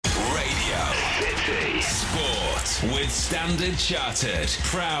with Standard Chartered,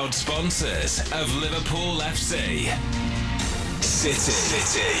 proud sponsors of Liverpool FC.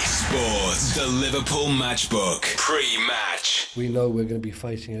 City Sports, the Liverpool Matchbook, pre-match. We know we're going to be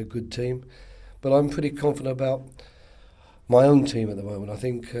facing a good team, but I'm pretty confident about my own team at the moment. I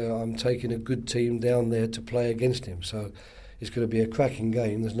think I'm taking a good team down there to play against him, so it's going to be a cracking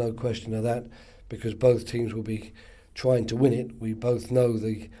game, there's no question of that, because both teams will be trying to win it. We both know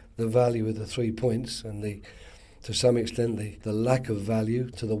the value of the 3 points and to some extent the lack of value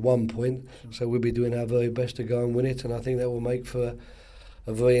to the 1 point, so we'll be doing our very best to go and win it, and I think that will make for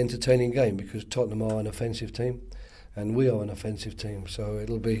a very entertaining game, because Tottenham are an offensive team and we are an offensive team, so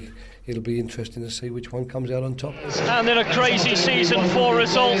it'll be interesting to see which one comes out on top. And in a crazy season for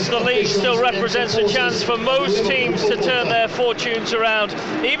results, the league still represents a chance for most teams to turn their fortunes around,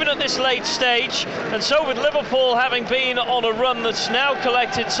 even at this late stage. And so with Liverpool having been on a run that's now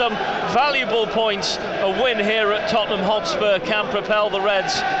collected some valuable points, a win here at Tottenham Hotspur can propel the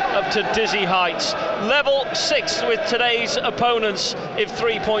Reds up to dizzy heights. Level 6 with today's opponents if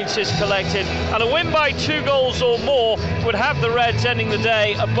 3 points is collected, and a win by 2 goals or more would have the Reds ending the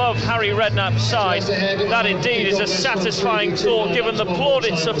day above Harry Redknapp's side. That indeed is a satisfying thought given the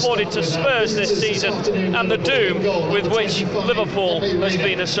plaudits afforded to Spurs this season and the doom with which Liverpool has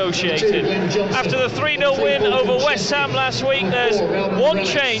been associated. After the 3-0 win over West Ham last week, there's one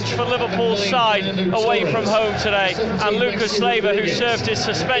change for Liverpool's side away from home today, and Lucas Leiva, who served his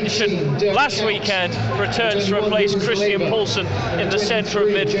suspension last weekend, returns to replace Christian Poulsen in the centre of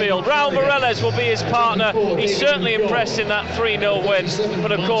midfield. Raul Meireles will be his partner. He's certainly impressed in that 3-0 win,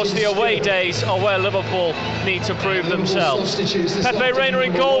 but of course the away days are where Liverpool need to prove themselves. Pepe Reina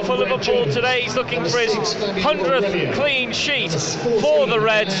in goal for Liverpool today. He's looking for his 100th clean sheet for the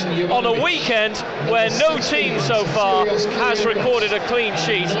Reds on a weekend where no team so far has recorded a clean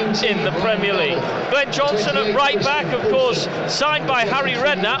sheet in the Premier League. Glenn Johnson at right back, of course, signed by Harry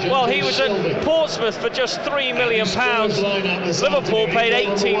Redknapp while he was at Portsmouth for just £3 million. Liverpool paid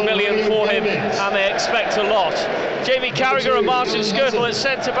 £18 million for him and they expect a lot. Jamie Carragher and Martin Skrtel at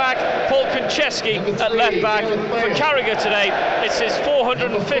centre-back, Paul Konchesky at left-back. For Carragher today, it's his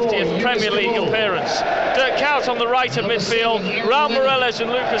 450th Premier League appearance. Dirk Kuyt on the right of midfield, Raul Meireles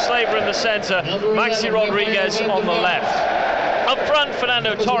and Lucas Leiva in the centre, Maxi Rodriguez on the left. Up front,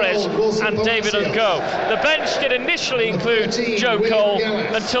 Fernando Torres and David Ngo. The bench did initially include Joe Cole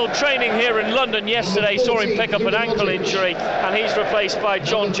until training here in London yesterday saw him pick up an ankle injury, and he's replaced by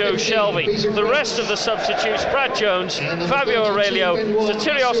John Joe Shelby. The rest of the substitutes: Brad Jones, Fabio Aurelio,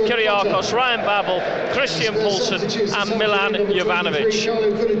 Sotirios Kyriakos, Ryan Babel, Christian Poulsen and Milan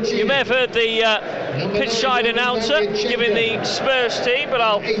Jovanovic. You may have heard the pitch-side announcer giving the Spurs team, but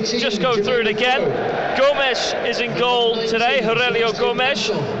I'll just go through it again. Gomes is in goal today, Aurelio Gomes.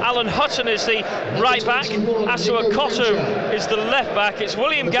 Alan Hutton is the right back. Asu Akoto is the left back. It's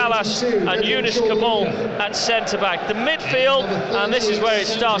William Gallas and Yunus Kamal at centre back. The midfield, and this is where it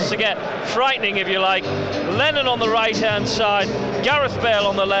starts to get frightening if you like: Lennon on the right hand side, Gareth Bale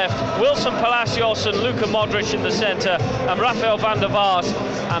on the left, Wilson Palacios and Luka Modric in the centre, and Rafael van der Vaart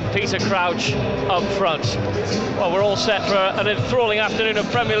and Peter Crouch up front. Well, we're all set for an enthralling afternoon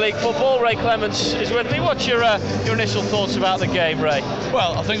of Premier League football. Ray Clements is with me. What's your initial thoughts about the game, Ray?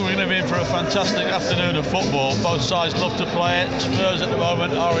 Well, I think we're going to be in for a fantastic afternoon of football. Both sides love to play it. Spurs at the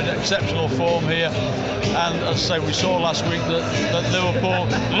moment are in exceptional form here, and as I say, we saw last week that Liverpool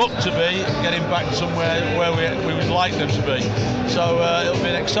looked to be getting back somewhere where we would like them to be. So it'll be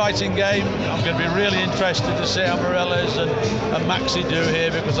an exciting game. I'm going to be really interested to see how Meireles and Maxi do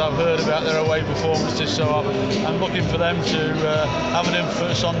here, because I've heard about their away performances, so I'm looking for them to have an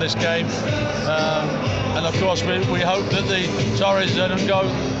influence on this game. And of course we hope that the Torres and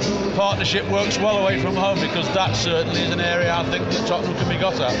Ngo partnership works well away from home, because that certainly is an area I think that Tottenham can be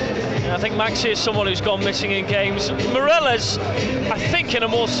got at. I think Maxi is someone who's gone missing in games. Meireles, I think in a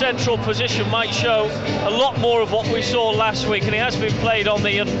more central position, might show a lot more of what we saw last week, and he has been played on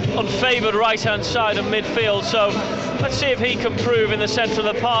the unfavoured right hand side of midfield, so let's see if he can prove in the centre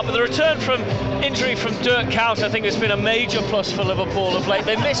of the park. But the return from injury from Dirk Kuyt, I think, has been a major plus for Liverpool of late.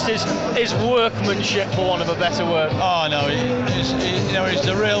 They missed his workmanship, for want of a better word. Oh no, he's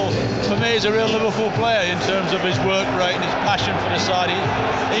the real, for me, he's a real Liverpool player in terms of his work rate and his passion for the side.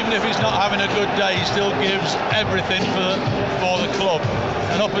 Even if he's not having a good day, he still gives everything for the club.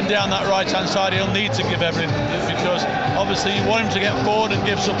 And up and down that right hand side, he'll need to give everything, because obviously you want him to get forward and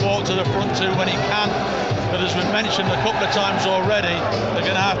give support to the front two when he can. But as we've mentioned a couple of times already, they're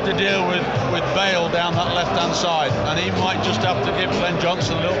going to have to deal with Bale down that left hand side, and he might just have to give Glenn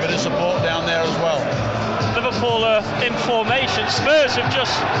Johnson a little bit of support down there as well. Liverpool are in formation. Spurs have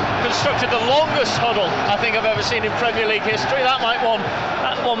just constructed the longest huddle I think I've ever seen in Premier League history. That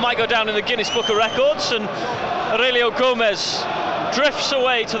one might go down in the Guinness Book of Records. And Aurelio Gomez drifts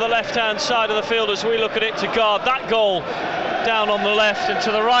away to the left-hand side of the field as we look at it to guard that goal down on the left. And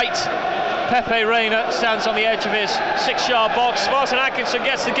to the right, Pepe Reina stands on the edge of his 6-yard box. Martin Atkinson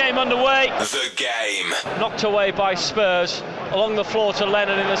gets the game underway. The game. Knocked away by Spurs. Along the floor to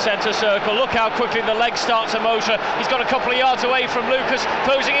Lennon in the centre circle. Look how quickly the leg starts to motor. He's got a couple of yards away from Lucas,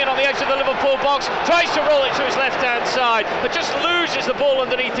 closing in on the edge of the Liverpool box, tries to roll it to his left-hand side, but just loses the ball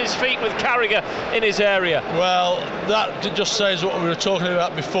underneath his feet with Carragher in his area. Well, that just says what we were talking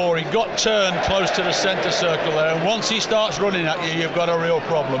about before. He got turned close to the centre circle there, and once he starts running at you, you've got a real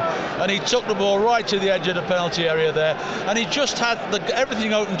problem. And he took the ball right to the edge of the penalty area there, and he just had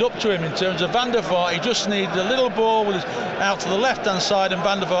everything opened up to him in terms of Van der Vaart. He just needed a little ball with his out to the left-hand side, and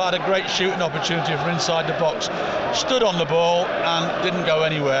Van der Vaart had a great shooting opportunity from inside the box. Stood on the ball and didn't go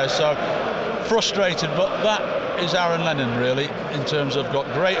anywhere, so frustrated, but that is Aaron Lennon really, in terms of got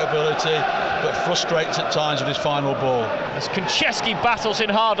great ability but frustrates at times with his final ball. As Konchesky battles in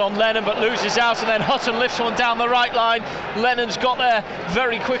hard on Lennon but loses out, and then Hutton lifts one down the right line. Lennon's got there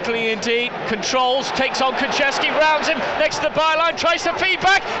very quickly indeed, controls, takes on Konchesky, rounds him next to the byline, tries to feed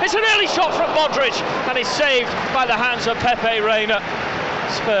back. It's an early shot from Modric and is saved by the hands of Pepe Reina.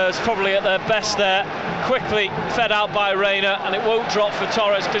 Spurs probably at their best there, quickly fed out by Reina, and it won't drop for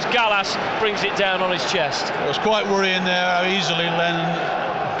Torres because Gallas brings it down on his chest. It was quite worrying there how easily Lennon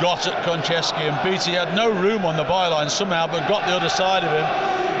got at Konchesky, and Beattie had no room on the byline somehow but got the other side of him,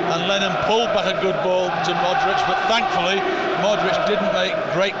 and Lennon pulled back a good ball to Modric, but thankfully Modric didn't make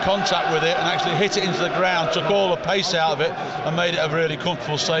great contact with it and actually hit it into the ground, took all the pace out of it and made it a really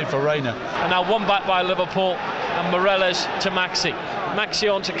comfortable save for Reina. And now one back by Liverpool, and Morelos to Maxi.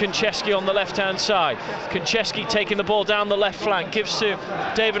 Maxi on to Konchesky on the left-hand side. Konchesky taking the ball down the left flank, gives to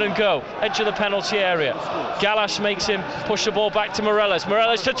David and Go, edge of the penalty area. Gallas makes him push the ball back to Morelos.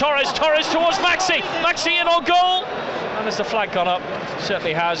 Morelos to Torres, Torres towards Maxi. Maxi in on goal. And has the flag gone up?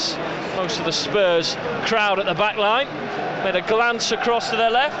 Certainly has. Most of the Spurs crowd at the back line made a glance across to their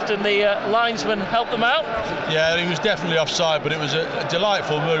left, and the linesman helped them out. Yeah, he was definitely offside, but it was a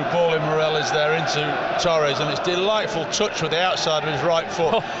delightful move, balling Morelos there into Torres, and it's delightful touch with the outside of his right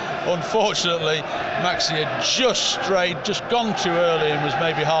foot. Unfortunately, Maxi had just strayed, just gone too early, and was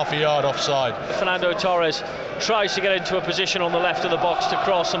maybe half a yard offside. Fernando Torres tries to get into a position on the left of the box to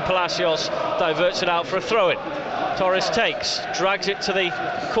cross, and Palacios diverts it out for a throw-in. Torres takes, drags it to the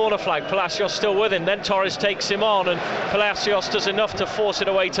corner flag. Palacios still with him, then Torres takes him on, and Palacios does enough to force it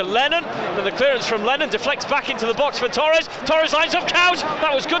away to Lennon. And the clearance from Lennon deflects back into the box for Torres. Torres lines up Couch.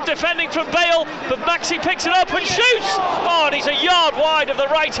 That was good defending from Bale, but Maxi picks it up and shoots. Oh, and he's a yard wide of the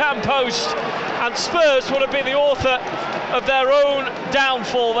right-hand post. And Spurs would have been the author of their own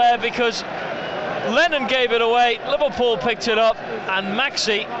downfall there, because Lennon gave it away, Liverpool picked it up, and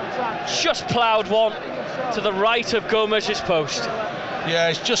Maxi just ploughed one to the right of Gomez's post. Yeah,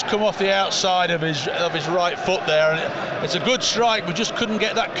 it's just come off the outside of his right foot there, and it's a good strike, but just couldn't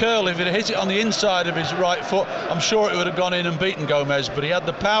get that curl. If it had hit it on the inside of his right foot, I'm sure it would have gone in and beaten Gomez, but he had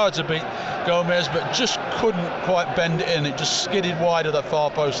the power to beat Gomez, but just couldn't quite bend it in. It just skidded wide of that far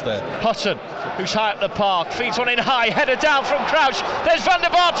post there. Hutton, who's high up the park, feeds one in high, header down from Crouch. There's Van der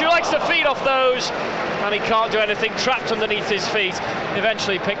Vaart, who likes to feed off those, and he can't do anything, trapped underneath his feet.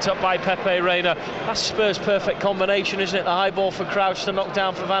 Eventually picked up by Pepe Reina. That's Spurs' perfect combination, isn't it? The high ball for Crouch to knock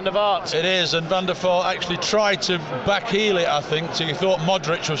down for Van der Vaart. It is, and Van der Vaart actually tried to backheel it, I think, so he thought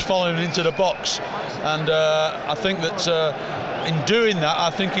Modric was following into the box, and I think that in doing that, I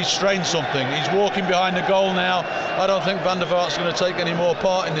think he's strained something. He's walking behind the goal now. I don't think Van der Vaart's going to take any more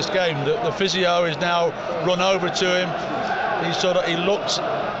part in this game. The physio is now run over to him. He looked.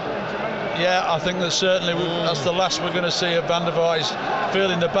 Yeah, I think that certainly that's the last we're going to see of Van der Vaart. He's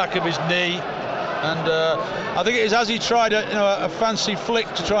feeling the back of his knee, and I think it is as he tried a fancy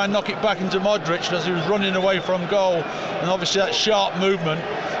flick to try and knock it back into Modric as he was running away from goal, and obviously that sharp movement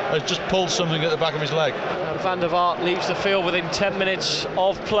has just pulled something at the back of his leg. And Van der Vaart leaves the field within 10 minutes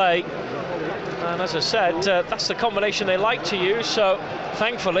of play, and as I said, that's the combination they like to use, so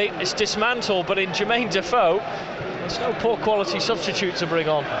thankfully it's dismantled. But in Jermaine Defoe, there's no poor quality substitute to bring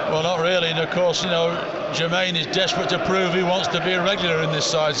on. Well, not really, and of course, Jermaine is desperate to prove he wants to be a regular in this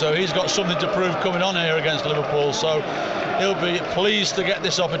side, so he's got something to prove coming on here against Liverpool, so he'll be pleased to get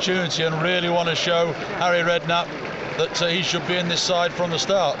this opportunity and really want to show Harry Redknapp that he should be in this side from the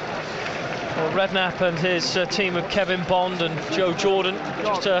start. Well, Redknapp and his team of Kevin Bond and Joe Jordan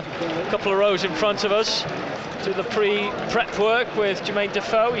just a couple of rows in front of us do the prep work with Jermaine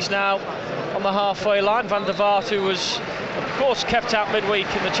Defoe. He's now on the halfway line. Van der Vaart, who was of course kept out midweek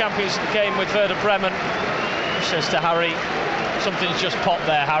in the Champions game with Werder Bremen. He says to Harry, something's just popped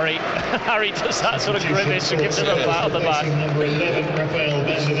there, Harry. Harry does that sort of grimace and gives him a pat on the back. You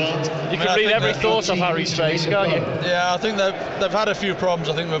can read every thought of Harry's face, can't you? Yeah, I think they've had a few problems,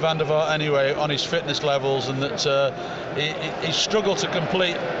 I think, with Van der Vaart anyway, on his fitness levels, and that he struggled to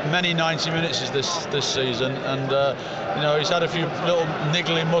complete many 90 minutes this season, and you know, he's had a few little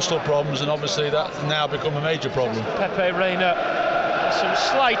niggling muscle problems, and obviously that's now become a major problem. Pepe Reina, some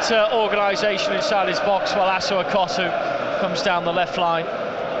slight organisation inside his box, while Asu Akosu comes down the left line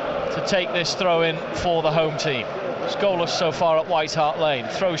to take this throw in for the home team. It's goalless so far at White Hart Lane.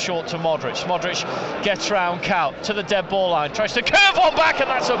 Throw short to Modric. Modric gets round Kaut to the dead ball line, tries to curve on back, and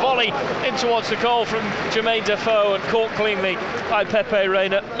that's a volley in towards the goal from Jermaine Defoe, and caught cleanly by Pepe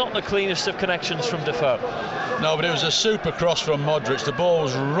Reina. Not the cleanest of connections from Defoe. No, but it was a super cross from Modric. The ball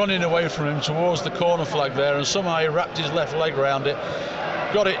was running away from him towards the corner flag there, and somehow he wrapped his left leg around it,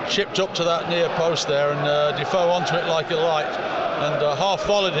 got it chipped up to that near post there, and Defoe onto it like a light, and half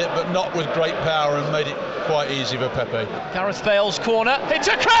volleyed it, but not with great power, and made it quite easy for Pepe. Gareth Bale's corner, it's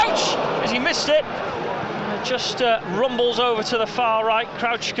a Crouch as he missed it. It just rumbles over to the far right.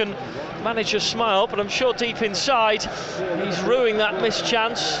 Crouch can manage a smile, but I'm sure deep inside he's ruining that missed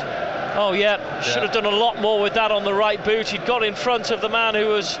chance. Oh yeah, should have done a lot more with that on the right boot. He'd got in front of the man who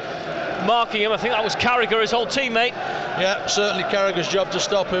was marking him. I think that was Carragher, his old teammate. Yeah, certainly Carragher's job to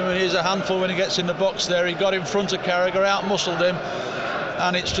stop him, and he's a handful when he gets in the box there. He got in front of Carragher, out-muscled him,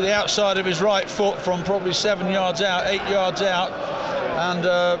 and it's to the outside of his right foot from probably 7 yards out, 8 yards out,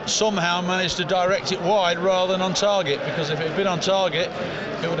 and somehow managed to direct it wide rather than on target, because if it had been on target,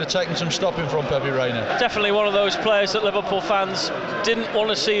 it would have taken some stopping from Pepe Reina. Definitely one of those players that Liverpool fans didn't want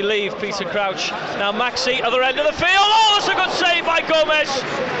to see leave, Peter Crouch. Now Maxi, other end of the field. Oh, that's a good save by Gomez.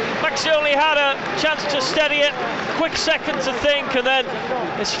 Maxi only had a chance to steady it, quick second to think, and then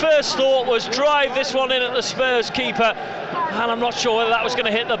his first thought was drive this one in at the Spurs keeper, and I'm not sure whether that was going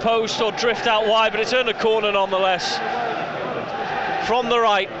to hit the post or drift out wide, but it turned a corner nonetheless. From the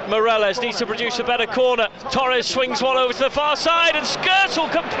right, Morelos needs to produce a better corner. Torres swings one over to the far side, and Skrtel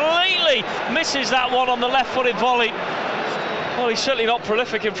completely misses that one on the left-footed volley. Well, he's certainly not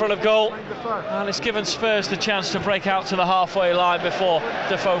prolific in front of goal, and it's given Spurs the chance to break out to the halfway line before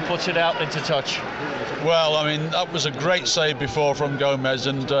Defoe puts it out into touch. Well, I mean, that was a great save before from Gomez,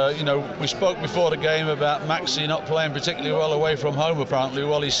 and you know, we spoke before the game about Maxi not playing particularly well away from home apparently.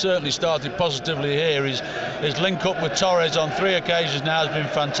 Well, he's certainly started positively here. His link up with Torres on 3 occasions now has been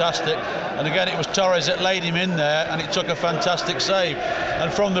fantastic, and again it was Torres that laid him in there, and it took a fantastic save,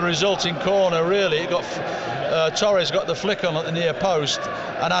 and from the resulting corner really it got Torres got the flick on at the near post,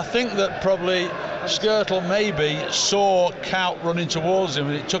 and I think that probably Skrtel maybe saw Kaut running towards him,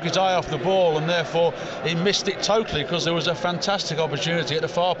 and it took his eye off the ball, and therefore he missed it totally, because there was a fantastic opportunity at the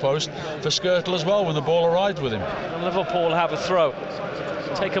far post for Skrtel as well when the ball arrived with him. And Liverpool have a throw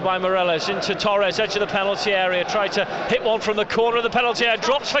taken by Morelos into Torres, edge of the penalty area, tried to hit one from the corner of the penalty area,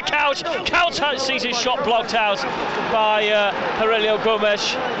 drops for Kaut. Kaut sees his shot blocked out by Aurelio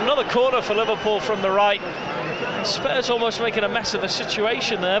Gomes. Another corner for Liverpool from the right. Spurs almost making a mess of the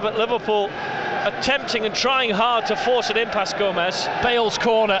situation there, but Liverpool attempting and trying hard to force it in past Gomez. Bale's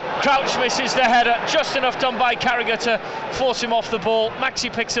corner, Crouch misses the header, just enough done by Carragher to force him off the ball.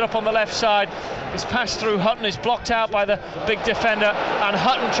 Maxi picks it up on the left side. His pass through Hutton is blocked out by the big defender, and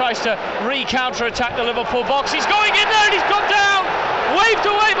Hutton tries to re-counter-attack the Liverpool box. He's going in there and he's gone down, waved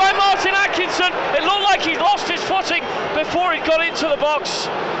away by Martin Atkinson. It looked like he'd lost his footing before he got into the box,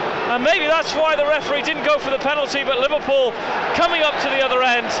 and maybe that's why the referee didn't go for the penalty, but Liverpool coming up to the other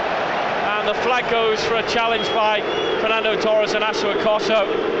end, and the flag goes for a challenge by Fernando Torres and Asu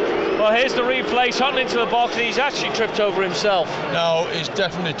Akosu. Well, here's the replay. Hutton into the box, and he's actually tripped over himself. No, he's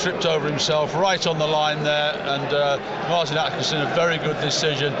definitely tripped over himself, right on the line there, and Martin Atkinson, a very good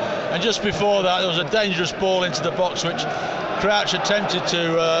decision. And just before that, there was a dangerous ball into the box, which Crouch attempted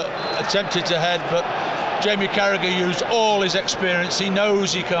to head, but Jamie Carragher used all his experience. He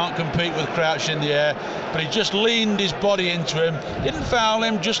knows he can't compete with Crouch in the air, but he just leaned his body into him. Didn't foul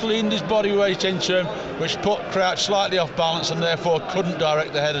him, just leaned his body weight into him, which put Crouch slightly off balance and therefore couldn't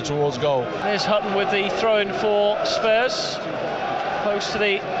direct the header towards goal. There's Hutton with the throw-in for Spurs. Close to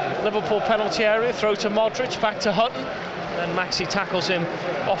the Liverpool penalty area. Throw to Modric, back to Hutton. Then Maxi tackles him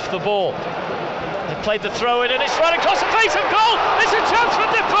off the ball. They played the throw in, and it's right across the face of goal. It's a chance for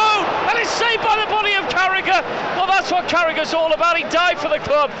Defoe, and it's saved by the body of Carragher. Well, that's what Carragher's all about. He died for the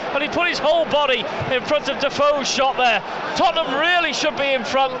club, and he put his whole body in front of Defoe's shot there. Tottenham really should be in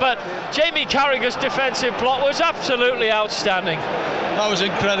front, but Jamie Carragher's defensive block was absolutely outstanding. That was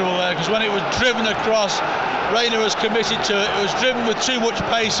incredible there, because when it was driven across, Reina was committed to it. It was driven with too much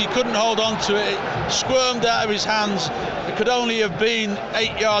pace. He couldn't hold on to it. It squirmed out of his hands. It could only have been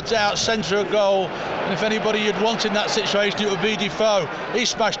 8 yards out, centre of goal. And if anybody you'd want in that situation, it would be Defoe. He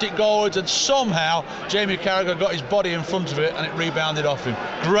smashed it goalwards, and somehow Jamie Carragher got his body in front of it, and it rebounded off him.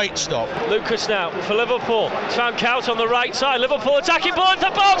 Great stop. Lucas now for Liverpool. It's found Kaut on the right side. Liverpool attacking, ball into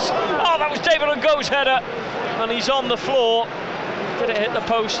the box. Oh, that was David Ngo's header, and he's on the floor. Did it hit the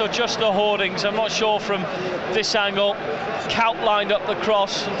post or just the hoardings? I'm not sure from this angle. Kaut lined up the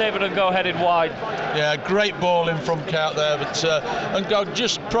cross, and David Ngo headed wide. Yeah, great ball in from Kaut there, but Ngo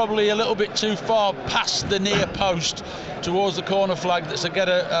just probably a little bit too far past the near post towards the corner flag. To get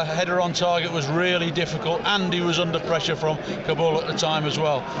a header on target was really difficult, and he was under pressure from Kabul at the time as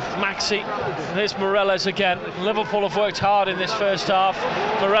well. Maxi, and here's Morelos again. Liverpool have worked hard in this first half.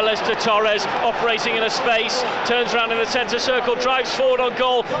 Morelos to Torres, operating in a space, turns around in the centre circle, drives forward on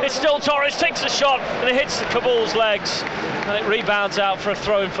goal. It's still Torres, takes the shot, and it hits Kabul's legs, and it rebounds out for a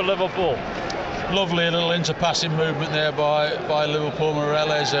throw-in for Liverpool. Lovely little inter-passing movement there by Liverpool,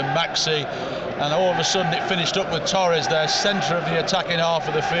 Morelos and Maxi, and all of a sudden it finished up with Torres there, centre of the attacking half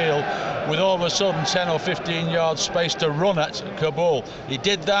of the field, with all of a sudden 10 or 15 yards space to run at Kabul. He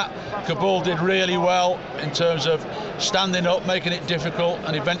did that. Kabul did really well in terms of standing up, making it difficult,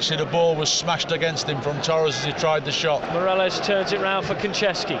 and eventually the ball was smashed against him from Torres as he tried the shot. Morelos turns it round for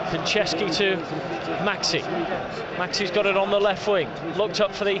Konchesky. Konchesky to Maxi. Maxi's got it on the left wing. Looked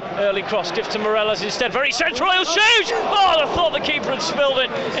up for the early cross, gives to Morelos instead. Very central, he'll shoot! Oh, I thought the keeper had spilled it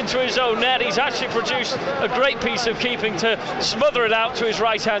into his own net. He's actually produced a great piece of keeping to smother it out to his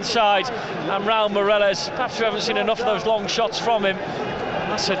right-hand side. And Raul Morelos, perhaps we haven't seen enough of those long shots from him.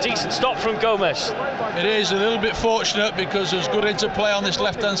 That's a decent stop from Gomez. It is a little bit fortunate because there was good interplay on this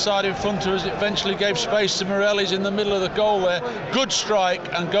left-hand side in front of us. It eventually gave space to Morelos in the middle of the goal there. Good strike,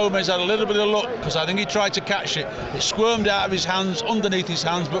 and Gomez had a little bit of luck because I think he tried to catch it. It squirmed out of his hands, underneath his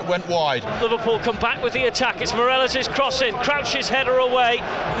hands, but went wide. Liverpool come back with the attack. It's Morelos' cross-in, crouches header away.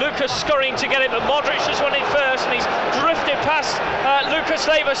 Lucas scurrying to get it, but Modric has won it first, and he's drifted past Lucas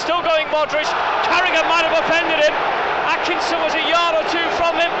Leiva. Still going Modric. Carragher might have upended him. Atkinson was a yard or two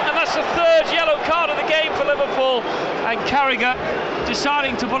from him, and that's the third yellow card of the game for Liverpool. And Carragher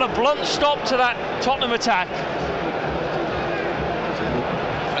deciding to put a blunt stop to that Tottenham attack.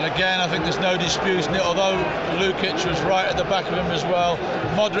 And again, I think there's no disputing it, although Lukic was right at the back of him as well.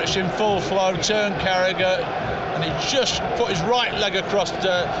 Modric in full flow, turned Carragher, and he just put his right leg across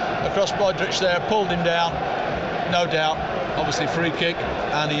Modric there, pulled him down. No doubt, obviously free kick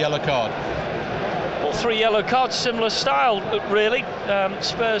and a yellow card. All three yellow cards, similar style really.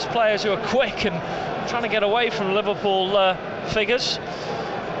 Spurs players who are quick and trying to get away from Liverpool figures.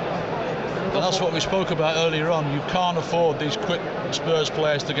 And that's what we spoke about earlier on. You can't afford these quick Spurs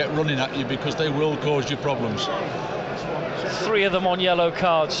players to get running at you because they will cause you problems. Three of them on yellow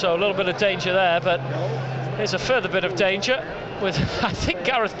cards, so a little bit of danger there, but here's a further bit of danger with, I think,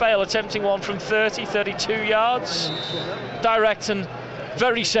 Gareth Bale attempting one from 32 yards. Direct and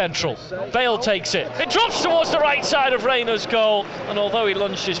very central. Bale takes it. It drops towards the right side of Reina's goal, and although he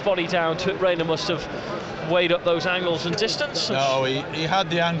lunged his body down to it, Reina must have weighed up those angles and distance. No, he had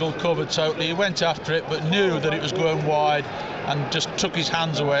the angle covered totally. He went after it, but knew that it was going wide and just took his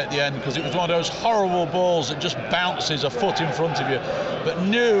hands away at the end, because it was one of those horrible balls that just bounces a foot in front of you, but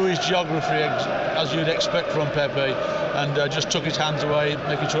knew his geography as you'd expect from Pepe, and just took his hands away,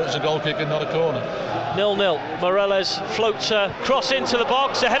 making sure it was a goal kick and not a corner. 0-0. Morelos floats a cross into the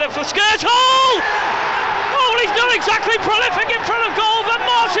box, a header for Skrtel! Oh, he's not exactly prolific in front of goal, but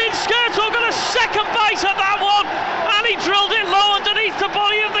Martin Skrtel got a second bite at that one, and he drilled it low underneath the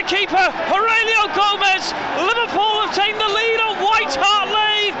body of the keeper, Aurelio Gomez. Liverpool have taken the lead on White Hart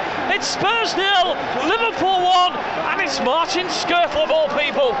Lane. It's Spurs 0, Liverpool 1, and it's Martin Skrtel of all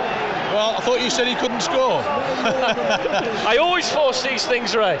people. Well, I thought you said he couldn't score. I always force these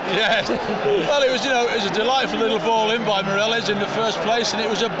things, Ray. Yes. Well, it was a delightful little ball in by Morelos in the first place, and it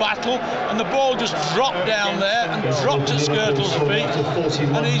was a battle, and the ball just dropped down there and dropped at Skrtel's feet,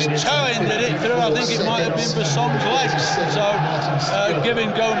 and he's toe-ended it through, I think it might have been Bassong's legs, so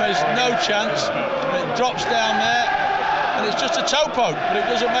giving Gomez no chance. It drops down there, and it's just a toe poke, but it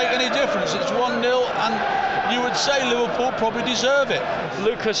doesn't make any difference. It's 1-0, and you would say Liverpool probably deserve it.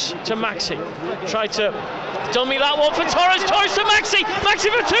 Lucas to Maxi, tried to dummy that one for Torres. Torres to Maxi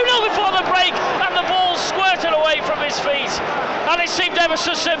for 2-0 before the break, and the ball squirted away from his feet, and it seemed ever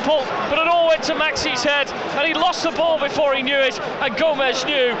so simple, but it all went to Maxi's head, and he lost the ball before he knew it, and Gomez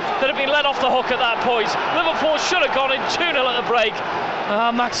knew that it had been let off the hook at that point. Liverpool should have gone in 2-0 at the break.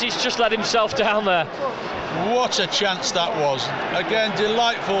 Maxi's just let himself down there. What a chance that was. Again,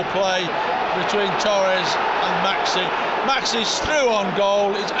 delightful play. between Torres and Maxi. Maxi's through on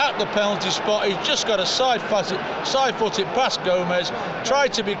goal, he's at the penalty spot, he's just got to side foot it past Gomez,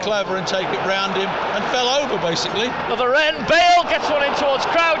 tried to be clever and take it round him, and fell over basically. Another end, Bale gets one in towards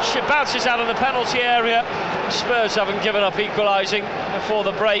Crouch, it bounces out of the penalty area. Spurs haven't given up equalising before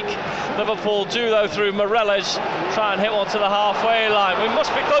the break. Liverpool do though through Morelos, try and hit one to the halfway line. We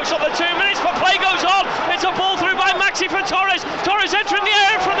must be close on the 2 minutes, but play goes on. It's a ball through by Maxi for Torres. Torres entering the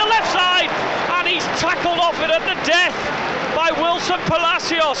area from the left side, and he's tackled off it at the death by Wilson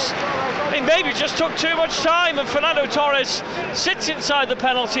Palacios. He maybe just took too much time, and Fernando Torres sits inside the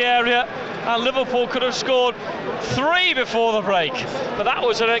penalty area, and Liverpool could have scored 3 before the break. But that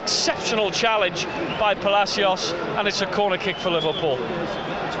was an exceptional challenge by Palacios, and it's a corner kick for Liverpool.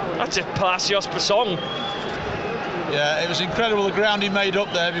 That's it, Palacios Basong. Yeah, it was incredible the ground he made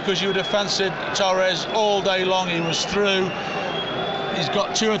up there, because you would have fancied Torres all day long. He was through. He's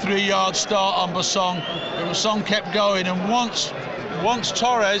got 2 or 3 yard start on Basong. Basong kept going, and once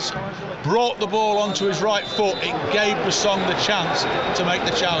Torres brought the ball onto his right foot, it gave Basong the chance to make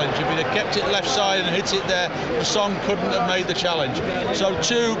the challenge. If he'd have kept it left side and hit it there, Basong couldn't have made the challenge. So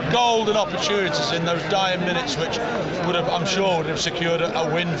 2 golden opportunities in those dying minutes, which would have, I'm sure, would have secured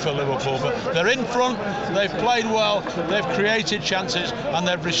a win for Liverpool. But they're in front, they've played well, they've created chances, and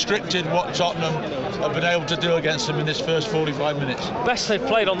they've restricted what Tottenham have been able to do against them in this first 45 minutes. Best they've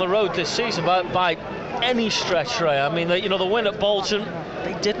played on the road this season by any stretch, Ray. I mean, the win at Bolton,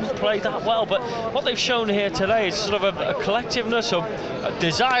 they didn't play that well, but what they've shown here today is sort of a collectiveness, a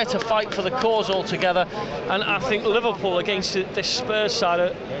desire to fight for the cause altogether, and I think Liverpool against this Spurs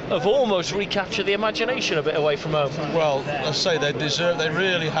side have almost recaptured the imagination a bit away from home. Well, I say they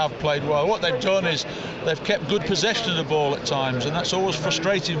really have played well. What they've done is they've kept good possession of the ball at times, and that's always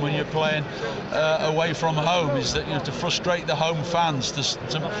frustrating when you're playing away from home, is that you have to frustrate the home fans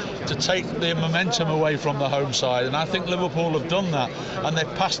to take the momentum away from the home side, and I think Liverpool have done that, and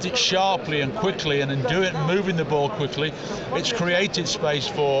they've passed it sharply and quickly, and in doing it and moving the ball quickly, it's created space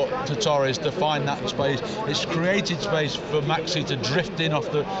for Torres to find that space. It's created space for Maxi to drift in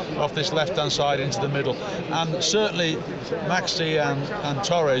off this left-hand side into the middle, and certainly Maxi and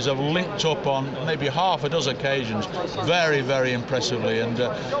Torres have linked up on maybe half a dozen occasions very, very impressively, and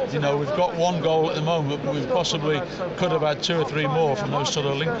we've got 1 goal at the moment, but we possibly could have had 2 or 3 more from those sort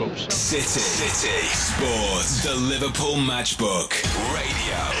of link-ups. City Sports, the Liverpool Matchbook.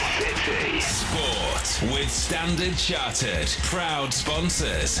 Radio City Sport with Standard Chartered, proud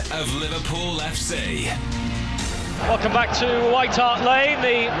sponsors of Liverpool FC. Welcome back to White Hart Lane.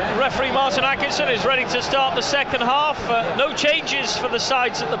 The referee Martin Atkinson is ready to start the second half. No changes for the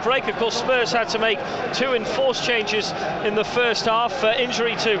sides at the break. Of course, Spurs had to make 2 enforced changes in the first half.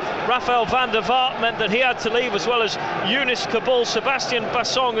 Injury to Rafael van der Vaart meant that he had to leave, as well as Younes Kaboul, Sebastian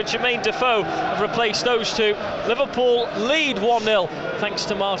Basong and Jermaine Defoe have replaced those 2. Liverpool lead 1-0 thanks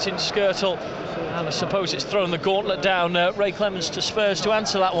to Martin Skrtel. And I suppose it's thrown the gauntlet down, Ray Clemens, to Spurs to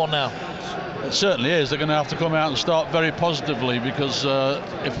answer that one now. It certainly is. They're going to have to come out and start very positively, because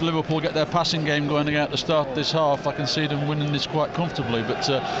if Liverpool get their passing game going at the start of this half, I can see them winning this quite comfortably. But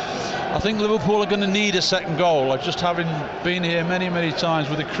I think Liverpool are going to need a second goal. Just having been here many times,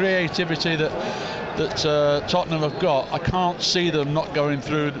 with the creativity that Tottenham have got, I can't see them not going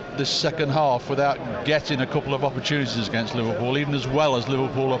through this second half without getting a couple of opportunities against Liverpool, even as well as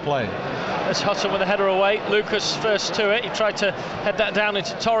Liverpool are playing. There's Hutton with a header away. Lucas first to it. He tried to head that down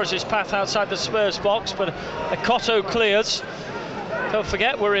into Torres' path outside the Spurs box, but Cotto clears. Don't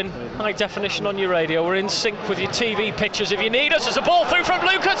forget, we're in high definition on your radio. We're in sync with your TV pictures if you need us. There's a ball through from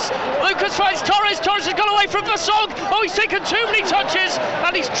Lucas. Lucas finds Torres. Torres has gone away from Basong. Oh, he's taken too many touches,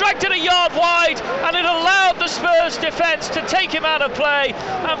 and he's dragged it a yard wide, and it allowed the Spurs defence to take him out of play.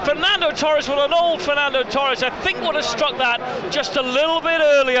 And Fernando Torres, well, an old Fernando Torres, I think would have struck that just a little bit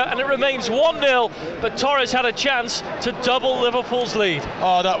earlier, and it remains 1-0. But Torres had a chance to double Liverpool's lead.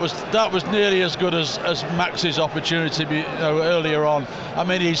 Oh, that was nearly as good as Max's opportunity earlier on. I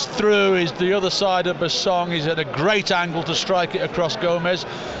mean, he's through, he's the other side of Basong, he's at a great angle to strike it across Gomez,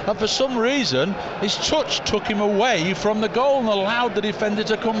 and for some reason his touch took him away from the goal and allowed the defender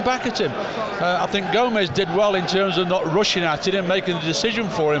to come back at him. I think Gomez did well in terms of not rushing at it and making the decision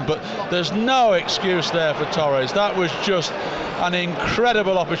for him, but there's no excuse there for Torres. That was just an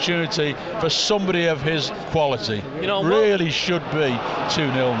incredible opportunity for somebody of his quality. Really should be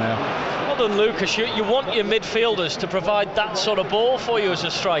 2-0 now. Well done, Lucas. You want your midfielders to provide that sort of ball for you as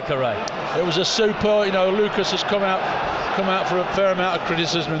a striker, Ray. It was a super. Lucas has come out for a fair amount of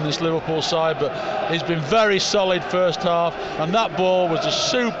criticism in this Liverpool side, but he's been very solid first half, and that ball was a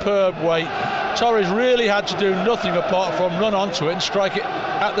superb weight Torres really had to do nothing apart from run onto it and strike it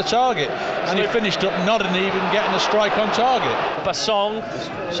at the target, and he finished up not even getting a strike on target. Song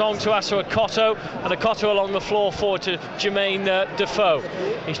to Asuakoto, and Akoto along the floor forward to Jermaine Defoe.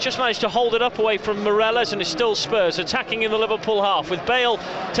 He's just managed to hold it up away from Morelos, and it's still Spurs attacking in the Liverpool half with Bale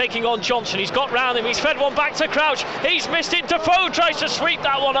taking on Johnson. He's got round him, he's fed one back to Crouch, he's missed it. Defoe tries to sweep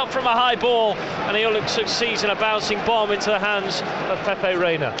that one up from a high ball, and he succeeds in a bouncing bomb into the hands of Pepe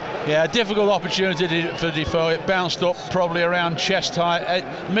Reina. Yeah, difficult opportunity for Defoe. It bounced up probably around chest height,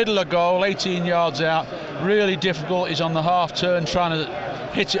 middle of goal, 18 yards out. Really difficult. He's on the half turn trying to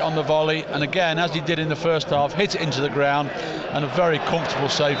hit it on the volley, and again, as he did in the first half, hit it into the ground, and a very comfortable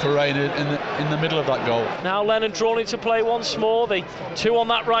save for Reina in the middle of that goal. Now Lennon drawn into play once more. The two on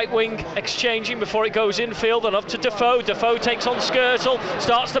that right wing exchanging before it goes infield and up to Defoe. Defoe takes on Skrtel,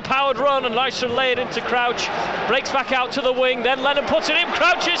 starts the powered run, and likes to lay it into Crouch. Breaks back out to the wing, then Lennon puts it in.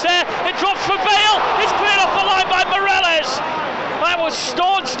 Crouch is there, it drops for Bale. It's cleared off the line by Morelos. That was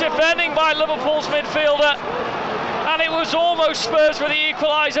staunch defending by Liverpool's midfielder, and it was almost Spurs for the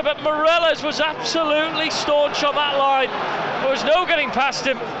equaliser, but Morelos was absolutely staunch on that line. There was no getting past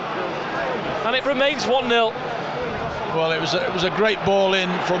him, and it remains 1-0. Well, it was a great ball in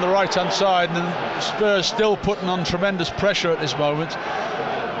from the right hand side, and Spurs still putting on tremendous pressure at this moment,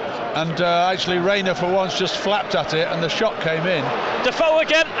 and actually Reina for once just flapped at it, and the shot came in. Defoe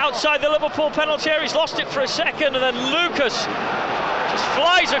again outside the Liverpool penalty area. He's lost it for a second, and then Lucas just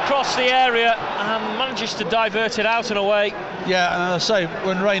flies across the area and manages to divert it out and away. Yeah, and as I say,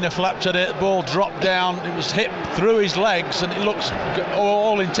 when Reina flapped at it, the ball dropped down, it was hit through his legs, and it looks,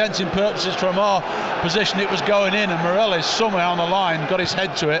 all intents and purposes from our position, it was going in, and Morelos somewhere on the line got his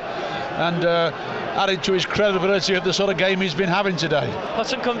head to it, and added to his credibility of the sort of game he's been having today.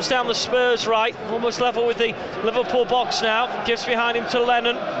 Hutton comes down the Spurs right, almost level with the Liverpool box now, gives behind him to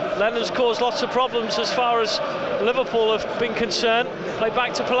Lennon. Lennon's caused lots of problems as far as Liverpool have been concerned. Play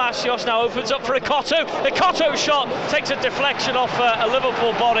back to Palacios, now opens up for Akoto. Akoto's shot takes a deflection off a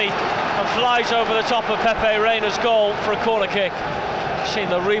Liverpool body and flies over the top of Pepe Reina's goal for a corner kick. I've seen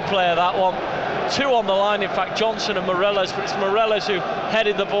the replay of that one. Two on the line, in fact, Johnson and Morelos, but it's Morelos who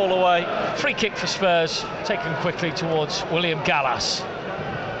headed the ball away. Free kick for Spurs, taken quickly towards William Gallas.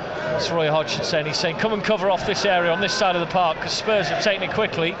 That's Roy Hodgson. He's saying, come and cover off this area on this side of the park, because Spurs have taken it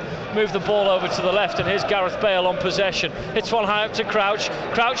quickly, moved the ball over to the left, and here's Gareth Bale on possession. Hits one high up to Crouch.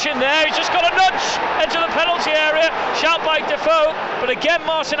 Crouch in there, he's just got a nudge into the penalty area. Shout by Defoe, but again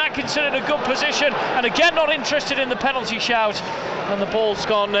Martin Atkinson in a good position, and again not interested in the penalty shout. And the ball's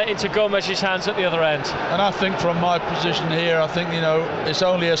gone into Gomez's hands at the other end. And I think from my position here, I think, it's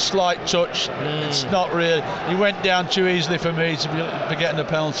only a slight touch. It's not really. He went down too easily for me to be getting a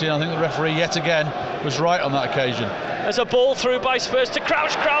penalty. And I think the referee yet again was right on that occasion. There's a ball through by Spurs to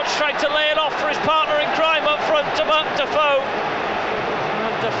Crouch. Crouch tried to lay it off for his partner in crime up front to Defoe.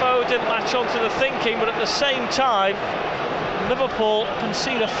 And Defoe didn't latch on to the thinking, but at the same time, Liverpool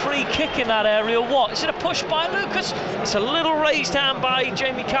concede a free kick in that area. What? Is it a push by Lucas? It's a little raised hand by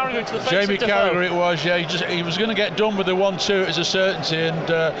Jamie Carragher to the face Jamie of Defoe. Carragher it was, yeah. He was going to get done with the 1-2 as a certainty,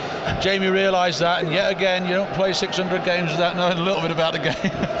 and Jamie realised that, and yet again, you don't play 600 games without knowing a little bit about the game.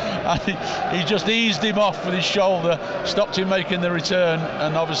 And he just eased him off with his shoulder, stopped him making the return,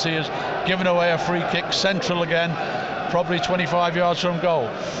 and obviously has given away a free kick, central again, probably 25 yards from goal.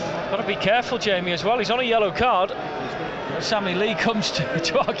 Got to be careful, Jamie, as well. He's on a yellow card. Sammy Lee comes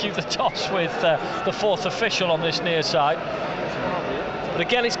to argue the toss with the fourth official on this near side. But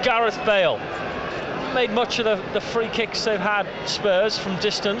again, it's Gareth Bale. Made much of the free kicks they've had, Spurs, from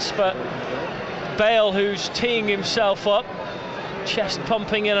distance, but Bale, who's teeing himself up, chest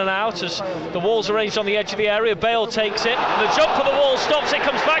pumping in and out as the wall's arranged on the edge of the area. Bale takes it, the jump for the wall stops, it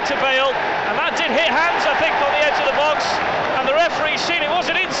comes back to Bale, and that did hit hands, I think, on the edge of the box, and the referee's seen it. Was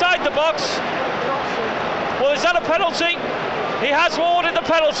it inside the box? Well, is that a penalty? He has awarded the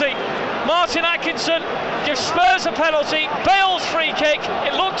penalty. Martin Atkinson gives Spurs a penalty. Bale's free kick.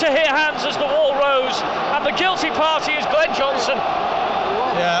 It looked to hit hands as the wall rose, and the guilty party is Glenn Johnson.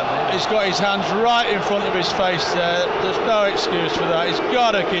 Yeah, he's got his hands right in front of his face there. There's no excuse for that. He's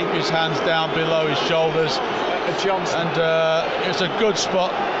got to keep his hands down below his shoulders. Johnson. And it's a good spot.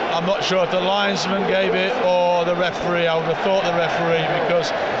 I'm not sure if the linesman gave it or the referee. I would have thought the referee,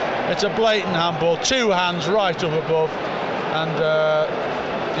 because it's a blatant handball, two hands right up above, and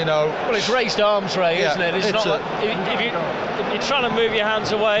well, it's raised arms, Ray, isn't it? It's not like if you're trying to move your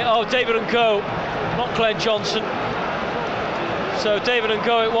hands away. Oh, David and Go, not Glenn Johnson. So David and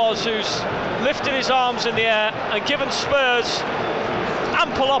Go it was who's lifted his arms in the air and given Spurs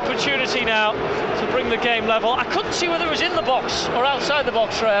ample opportunity now to bring the game level. I couldn't see whether it was in the box or outside the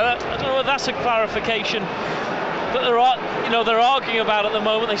box, Ray. I don't know whether that's a clarification that they're arguing about at the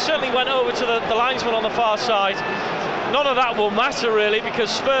moment. They certainly went over to the linesman on the far side. None of that will matter really, because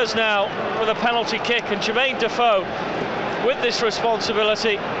Spurs now with a penalty kick, and Jermaine Defoe with this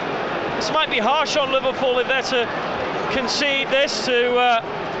responsibility. This might be harsh on Liverpool if they're to concede this, to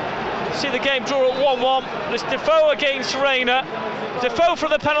see the game draw at 1-1. There's Defoe against Reina. Defoe for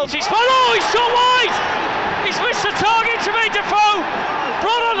the penalty spot. Oh, he's so wide! He's missed the target. Jermaine Defoe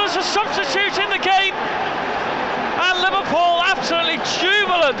brought on as a substitute in the game. And Liverpool absolutely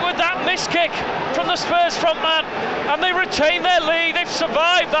jubilant with that miss kick from the Spurs front man, and they retain their lead. They've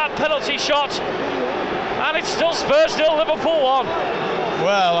survived that penalty shot, and it's still Spurs 0, Liverpool 1.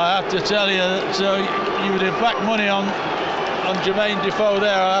 Well, I have to tell you that you would have backed money on Jermaine Defoe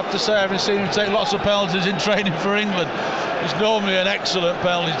there. I have to say, I haven't seen him take lots of penalties in training for England. He's normally an excellent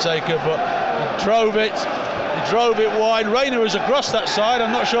penalty taker, but he drove it wide. Reina was across that side.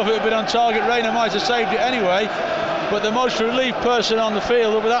 I'm not sure if it had been on target. Reina might have saved it anyway. But the most relieved person on the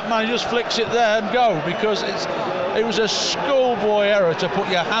field, with that man, just flicks it there and go, because it was a schoolboy error to put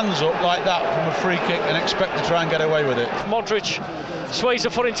your hands up like that from a free kick and expect to try and get away with it. Modric sways the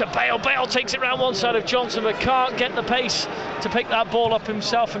foot into Bale. Bale takes it round one side of Johnson, but can't get the pace to pick that ball up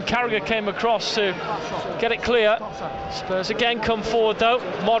himself, and Carragher came across to get it clear. Spurs again come forward though.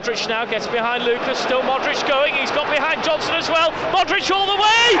 Modric now gets behind Lucas. Still Modric going. He's got behind Johnson as well. Modric all the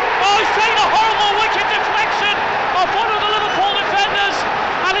way. Oh, he's taking a horrible wicked deflection off one of the Liverpool defenders,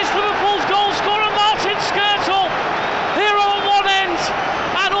 and it's Liverpool's goal scorer Martin Skrtel, hero at one end,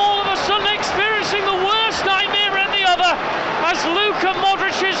 and all of a sudden experiencing the worst nightmare at the other, as Luka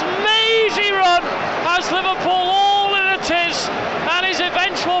Modric's mazy run has Liverpool all in a tiz, and his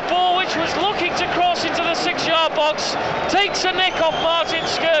eventual ball, which was looking to cross into the 6-yard box, takes a nick off Martin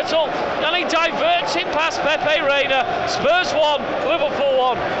Skrtel, and he diverts it past Pepe Reina. Spurs 1, Liverpool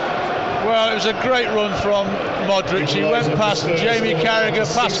 1. Well, it was a great run from Modric. He went past Jamie Carragher,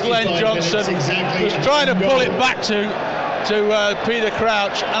 past Glenn Johnson, was trying to pull it back to Peter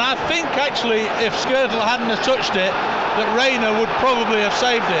Crouch, and I think actually if Skrtel hadn't have touched it, that Reina would probably have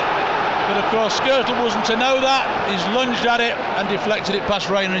saved it. But of course Skrtel wasn't to know that. He's lunged at it and deflected it past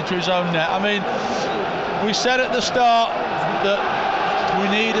Reina into his own net. I mean, we said at the start that we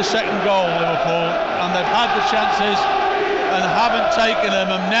need a second goal, Liverpool, and they've had the chances and haven't taken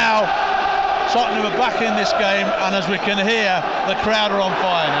them, and now Tottenham are back in this game, and as we can hear, the crowd are on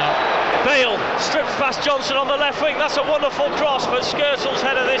fire now. Bale strips past Johnson on the left wing. That's a wonderful cross, but Skrtel's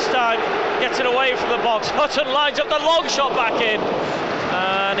header this time gets it away from the box. Hutton lines up the long shot back in,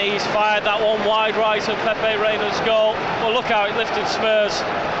 and he's fired that one wide right of Pepe Reina's goal. Well, look how it lifted Spurs,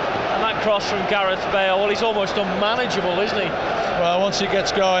 and that cross from Gareth Bale, well, he's almost unmanageable, isn't he? Well, once he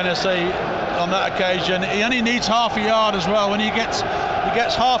gets going, I say, on that occasion, he only needs half a yard as well. When he gets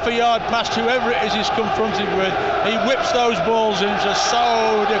half a yard past whoever it is he's confronted with, he whips those balls in, which are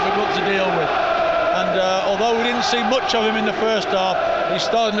so difficult to deal with. And although we didn't see much of him in the first half, he's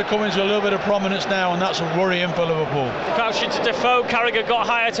starting to come into a little bit of prominence now, and that's worrying for Liverpool. Crouch into Defoe. Carragher got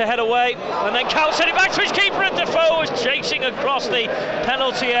higher to head away, and then Crouch sent it back to his keeper, and Defoe was chasing across the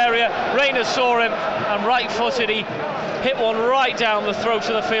penalty area. Reina saw him, and right-footed, he hit one right down the throat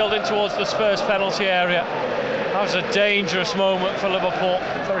of the field in towards the Spurs penalty area. That was a dangerous moment for Liverpool.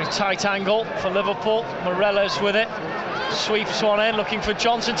 Very tight angle for Liverpool. Morelos with it. Sweeps one in, looking for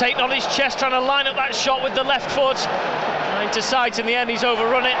Johnson, taking on his chest, trying to line up that shot with the left foot. And he decides in the end he's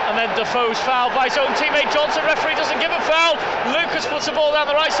overrun it, and then Defoe's fouled by his own teammate Johnson. Referee doesn't give a foul. Lucas puts the ball down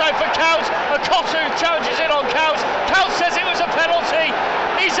the right side for Couch. Akoto challenges in on Couch. Couch says it was a penalty.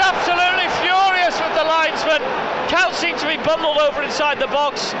 He's absolutely furious with the linesman. Couch seemed to be bundled over inside the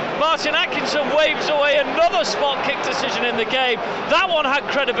box. Martin Atkinson waves away another spot kick decision in the game. That one had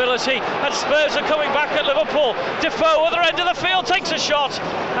credibility, and Spurs are coming back at Liverpool. Defoe, other end of the field, takes a shot,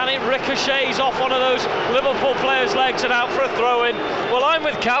 and it ricochets off one of those Liverpool players' legs and out for a throw-in. Well, I'm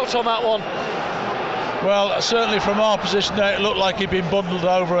with Couch on that one. Well, certainly from our position there, it looked like he'd been bundled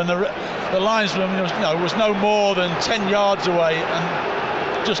over, and the linesman was no more than 10 yards away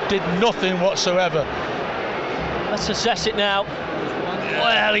and just did nothing whatsoever. Let's assess it now.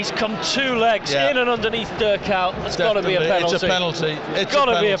 Well, he's come two legs in and underneath Dirkout. That's got to be a penalty. It's a penalty. It's got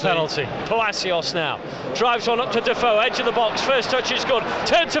to be a penalty. Palacios now drives one up to Defoe, edge of the box. First touch is good.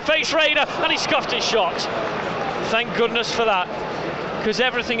 Turn to face Reina, and he scuffed his shot. Thank goodness for that, because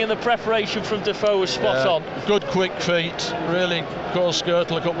everything in the preparation from Defoe was spot on. Good quick feet, really caused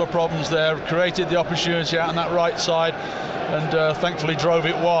Skrtel a couple of problems there, created the opportunity out on that right side. and thankfully drove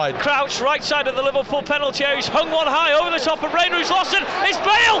it wide. Crouch, right side of the Liverpool penalty area. He's hung one high over the top of Rayner, who's lost it. It's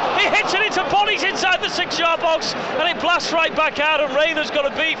Bale! He hits it into bodies inside the 6-yard box, and it blasts right back out, and Rayner's got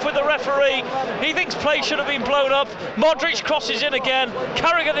a beef with the referee. He thinks play should have been blown up. Modric crosses in again.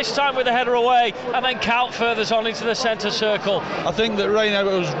 Carragher this time with the header away, and then Count furthers on into the centre circle. I think that Rayner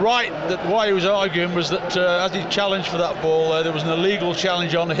was right, that why he was arguing was that as he challenged for that ball, there was an illegal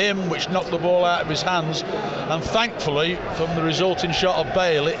challenge on him which knocked the ball out of his hands, and thankfully from the resulting shot of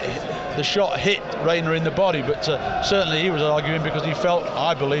Bale, the shot hit Rayner in the body, but certainly he was arguing because he felt,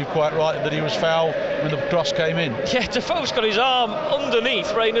 I believe quite right, that he was foul when the cross came in. Yeah, Defoe's got his arm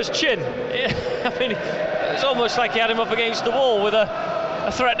underneath Rayner's chin. I mean, it's almost like he had him up against the wall with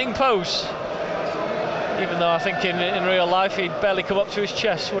a threatening pose. Even though I think in real life he'd barely come up to his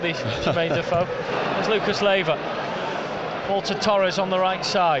chest, would he, Jermaine Defoe? There's Lucas Leiva. Ball to Torres on the right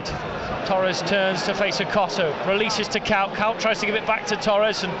side. Torres turns to face Okoto, releases to Count. Count tries to give it back to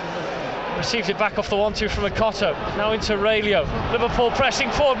Torres and receives it back off the 1-2 from Okoto. Now into Railio. Liverpool pressing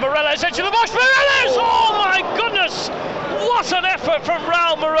forward. Morelos into the box. Morelos! Oh my goodness! What an effort from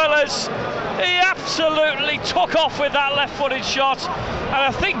Raul Morelos! He absolutely took off with that left-footed shot, and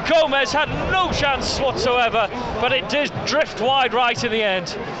I think Gomez had no chance whatsoever, but it did drift wide right in the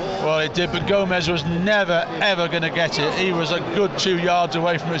end. Well, it did, but Gomez was never ever going to get it. He was a good 2 yards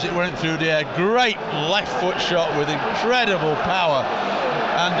away from us. It went through the air. Great left foot shot with incredible power,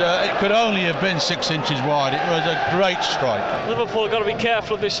 and it could only have been 6 inches wide. It was a great strike. Liverpool have got to be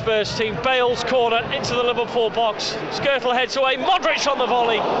careful of this Spurs team. Bale's corner into the Liverpool box. Skrtel heads away. Modric on the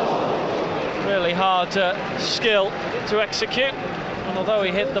volley. Really hard skill to execute, and although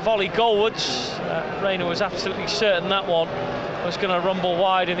he hit the volley goalwards, Rayner was absolutely certain that one was going to rumble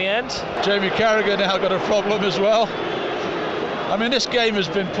wide in the end. Jamie Carragher now got a problem as well. I mean, this game has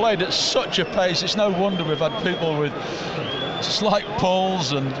been played at such a pace, it's no wonder we've had people with slight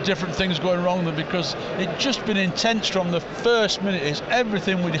pulls and different things going wrong with them, because it's just been intense from the first minute. It's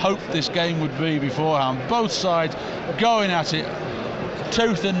everything we'd hoped this game would be beforehand. Both sides going at it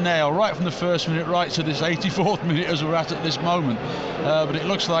tooth and nail right from the first minute right to this 84th minute as we're at this moment, but it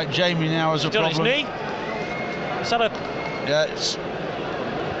looks like Jamie now has a problem. His knee? Is that a... Yeah,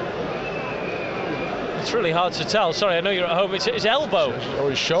 it's really hard to tell. Sorry, I know you're at home. It's his elbow. Or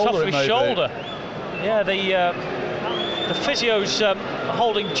his shoulder. It's off his shoulder. Yeah, the physio's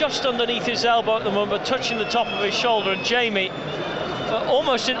holding just underneath his elbow at the moment, but touching the top of his shoulder, and Jamie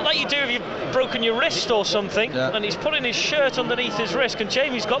almost like you do if you've broken your wrist or something, and he's putting his shirt underneath his wrist, and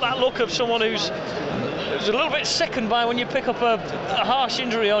Jamie's got that look of someone who's a little bit sickened by when you pick up a harsh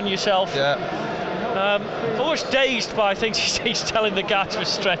injury on yourself. Almost dazed by things he's telling the guy to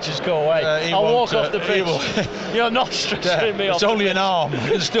stretch, just go away. I'll walk off the pitch. You're not stretching me off. It's only an arm. You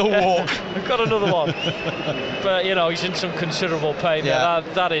can still walk. We've got another one. But you know, he's in some considerable pain.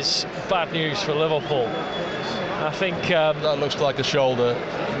 That is bad news for Liverpool. I think that looks like a shoulder.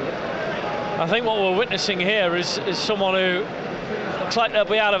 I think what we're witnessing here is someone who looks like they'll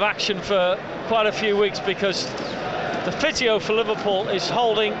be out of action for quite a few weeks, because the physio for Liverpool is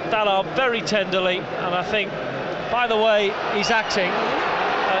holding that arm very tenderly, and I think, by the way, he's acting.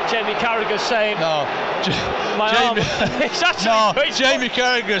 Jamie Carragher's saying, "No, Jamie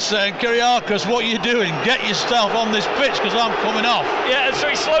Carragher's saying, Kyriakos, what are you doing? Get yourself on this pitch, because I'm coming off." Yeah, and so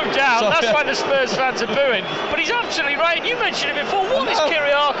he slowed down. That's why the Spurs fans are booing. But he's absolutely right. You mentioned it before. What is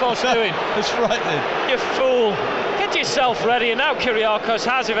Kyriakos doing? It's frightening. You fool. Get yourself ready. And now Kyriakos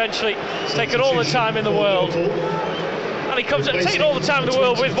has eventually taken all the time in the world. And he comes and taking all the time in the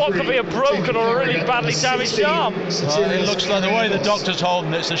world with what could be a broken or a really badly damaged arm. It looks like the way the doctor's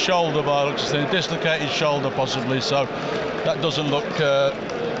holding it's a shoulder, by the looks of things, a dislocated shoulder possibly, so that doesn't look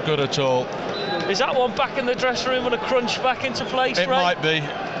good at all. Is that one back in the dressing room and a crunch back into place? It might be.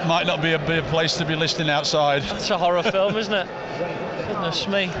 Might not be a place to be listening outside. That's a horror film, isn't it? Goodness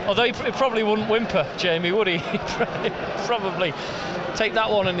me. Although he probably wouldn't whimper, Jamie, would he? He'd probably take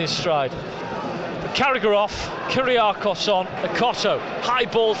that one in his stride. Carragher off, Kyriakos on, Okoto, high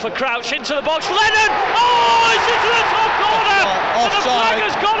ball for Crouch, into the box, Lennon! Oh, it's into the top corner! And the flag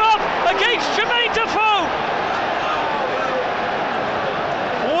has gone up against Jermaine Defoe!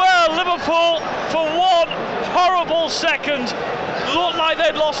 Well, Liverpool, for one horrible second, looked like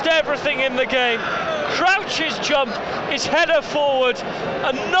they'd lost everything in the game. Crouch's jump, his header forward,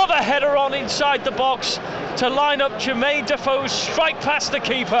 another header on inside the box to line up Jermaine Defoe's strike past the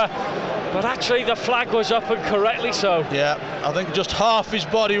keeper. But actually the flag was up, and correctly so. Yeah, I think just half his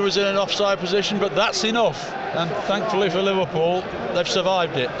body was in an offside position, but that's enough. And thankfully for Liverpool, they've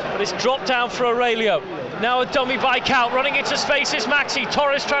survived it. But it's dropped down for Aurelio. Now a dummy bike out, running into space is Maxi.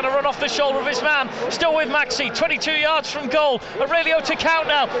 Torres trying to run off the shoulder of his man. Still with Maxi, 22 yards from goal. Aurelio to count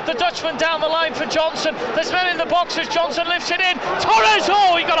now. The Dutchman down the line for Johnson. There's men in the box as Johnson lifts it in. Torres,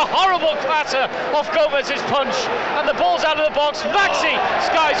 oh, he got a horrible clatter off Gomez's punch. And the ball's out of the box. Maxi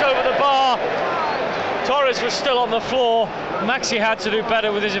skies over the bar. Torres was still on the floor. Maxi had to do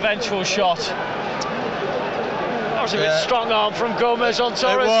better with his eventual shot. That was a bit strong arm from Gomez on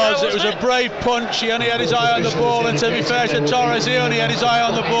Torres. It was a brave punch. He only had his eye on the ball, and to be fair to Torres, he only had his eye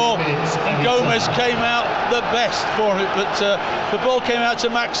on the ball. And Gomez came out the best for it, but the ball came out to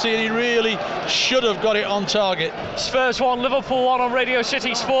Maxi, and he really should have got it on target. Spurs 1, Liverpool 1 on Radio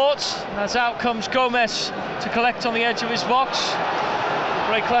City Sports. As out comes Gomez to collect on the edge of his box.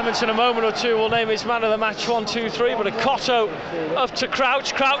 Ray Clements in a moment or two will name his man of the match 1, 2, 3, but a Cotto up to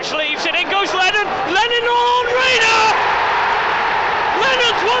Crouch. Crouch leaves it, in goes Lennon. Lennon on Reina!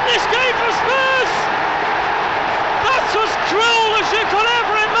 Lennon's won this game for Spurs! That's as cruel as you could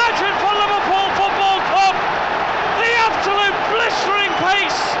ever imagine for Liverpool Football Club. The absolute blistering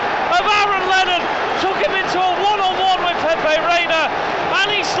pace of Aaron Lennon took him into a one-on-one with Pepe Reina, and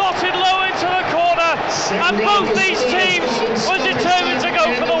he slotted low into the corner, and both these teams were determined to go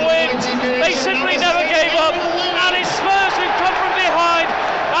for the win. They simply never gave up, and it's Spurs who've come from behind,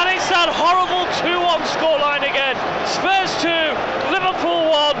 and it's that horrible 2-1 scoreline again. Spurs 2,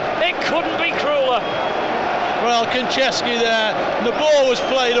 Liverpool 1. It couldn't be crueler. Well, Konchesky there, the ball was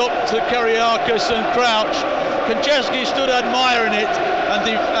played up to Kariakis and Crouch. Konchesky stood admiring it,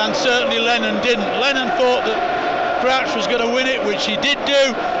 and certainly Lennon didn't. Lennon thought that Crouch was going to win it, which he did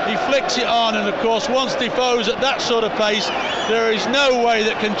do. He flicks it on, and of course once Defoe's at that sort of pace, there is no way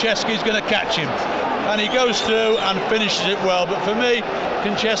that Konchesky's going to catch him, and he goes through and finishes it well. But for me,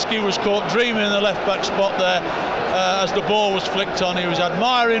 Konchesky was caught dreaming in the left back spot there as the ball was flicked on. He was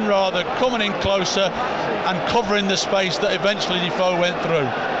admiring rather, coming in closer and covering the space that eventually Defoe went through.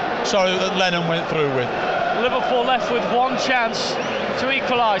 Sorry, that Lennon went through with. Liverpool left with one chance to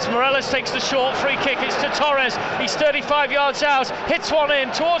equalise. Morelos takes the short free kick. It's to Torres. He's 35 yards out. Hits one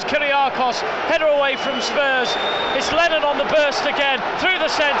in towards Kiriakos. Header away from Spurs. It's Lennon on the burst again through the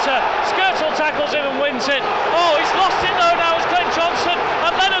centre. Skrtel tackles him and wins it. Oh, he's lost it though now. It's Glenn Johnson,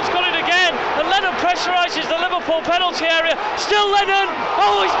 and Lennon's got it again. And Lennon pressurises the Liverpool penalty area. Still Lennon.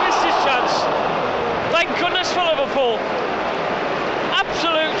 Oh, he's missed his chance. Thank goodness for Liverpool.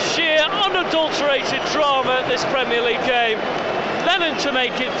 Absolute sheer unadulterated drama at this Premier League game. Lennon to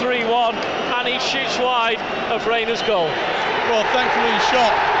make it 3-1, and he shoots wide of Reina's goal. Well, thankfully he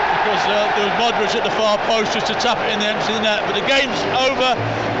shot, because there was Modric at the far post just to tap it in the empty net. But the game's over,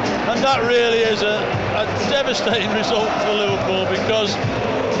 and that really is a devastating result for Liverpool, because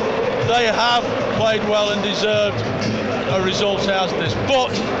they have played well and deserved a result out of this.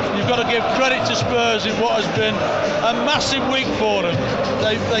 But you've got to give credit to Spurs in what has been a massive week for them.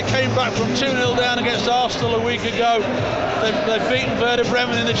 They came back from 2-0 down against Arsenal a week ago. They've beaten Werder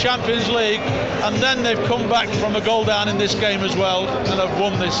Bremen in the Champions League, and then they've come back from a goal down in this game as well, and have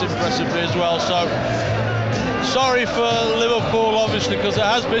won this impressively as well. So sorry for Liverpool, obviously, because there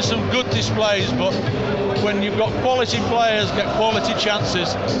has been some good displays, but when you've got quality players get quality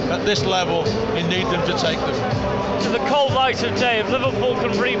chances at this level, you need them to take them. In the cold light of day, if Liverpool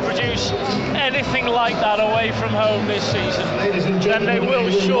can reproduce anything like that away from home this season, then they will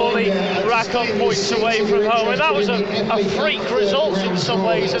surely rack up points away from home. And that was a freak result in some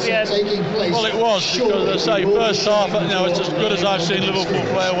ways at the end. Well, it was, because as I say, first half, it's as good as I've seen Liverpool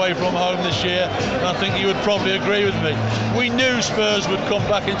play away from home this year, and I think you would probably agree with me. We knew Spurs would come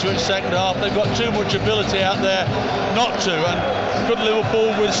back into its second half. They've got too much ability out there not to, and could Liverpool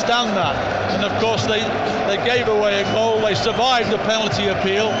withstand that? And of course they gave away a goal. They survived the penalty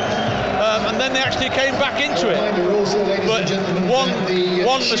appeal, and then they actually came back into it. But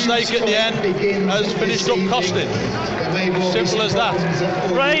one mistake at the end has finished up costing. Simple as that.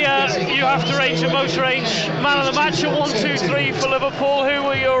 Ray, you have to rate your most range man of the match at 1, 2, 3 for Liverpool. Who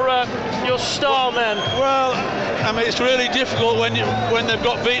were your star men? Well, I mean, it's really difficult when they've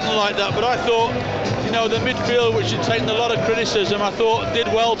got beaten like that. But I thought, the midfield, which had taken a lot of criticism, I thought did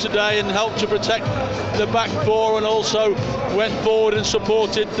well today and helped to protect the back four, and also went forward and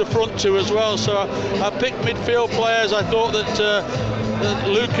supported the front two as well. So I picked midfield players. I thought that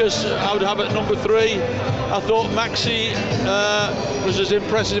Lucas I would have at number 3. I thought Maxi was as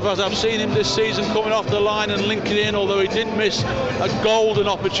impressive as I've seen him this season, coming off the line and linking in, although he did miss a golden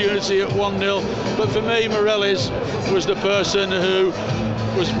opportunity at 1-0. But for me, Morelos was the person who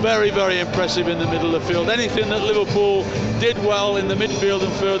was very, very impressive in the middle of the field. Anything that Liverpool did well in the midfield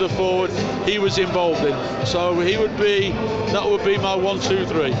and further forward, he was involved in. So that would be my 1, 2,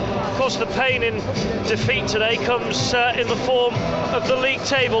 3. Of course, the pain in defeat today comes in the form of the league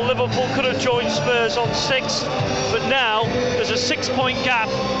table. Liverpool could have joined Spurs on 6th, but now there's a 6-point gap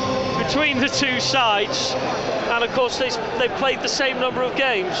between the two sides, and of course they've played the same number of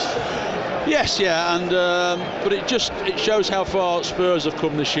games. Yes, yeah, and but it shows how far Spurs have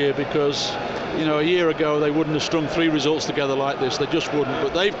come this year, because a year ago they wouldn't have strung 3 results together like this. They just wouldn't.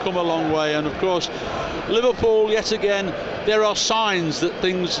 But they've come a long way, and of course Liverpool, yet again, there are signs that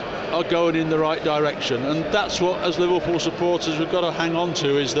things are going in the right direction, and that's what, as Liverpool supporters, we've got to hang on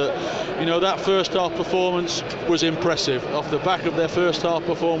to, is that that first half performance was impressive. Off the back of their first half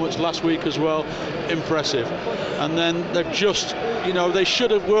performance last week as well, impressive. And then they've just they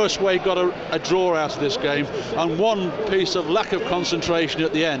should have worst way got a draw out of this game, and one piece of lack of concentration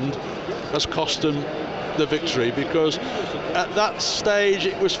at the end has cost them the victory, because at that stage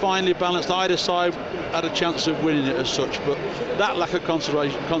it was finely balanced. Either side had a chance of winning it as such, but that lack of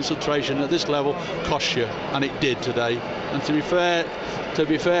concentration at this level cost you, and it did today. And to be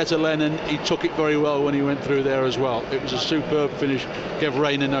fair to Lennon, he took it very well when he went through there as well. It was a superb finish, gave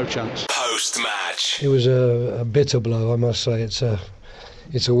Rayner no chance. Post-match. It was a bitter blow, I must say. It's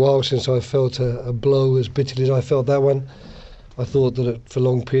a while since I felt a blow as bitterly as I felt that one. I thought that for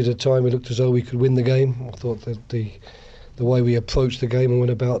long periods of time it looked as though we could win the game. I thought that the way we approached the game and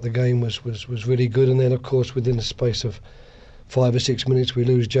went about the game was really good. And then, of course, within the space of 5 or 6 minutes, we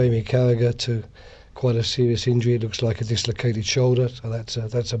lose Jamie Carragher to quite a serious injury. It looks like a dislocated shoulder, so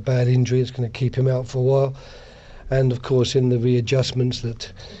that's a bad injury. It's going to keep him out for a while. And, of course, in the readjustments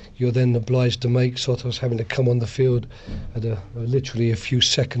that you're then obliged to make, Soto's having to come on the field at literally a few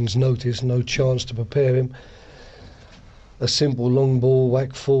seconds' notice, no chance to prepare him. A simple long ball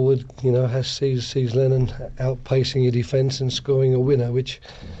whack forward, sees Lennon outpacing your defence and scoring a winner, which,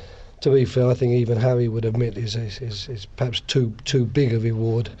 to be fair, I think even Harry would admit is perhaps too big a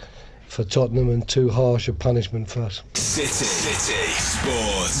reward for Tottenham and too harsh a punishment for us. City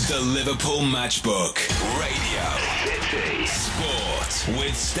Sports, the Liverpool Matchbook Radio. City Sport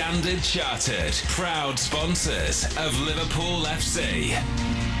with Standard Chartered, proud sponsors of Liverpool FC.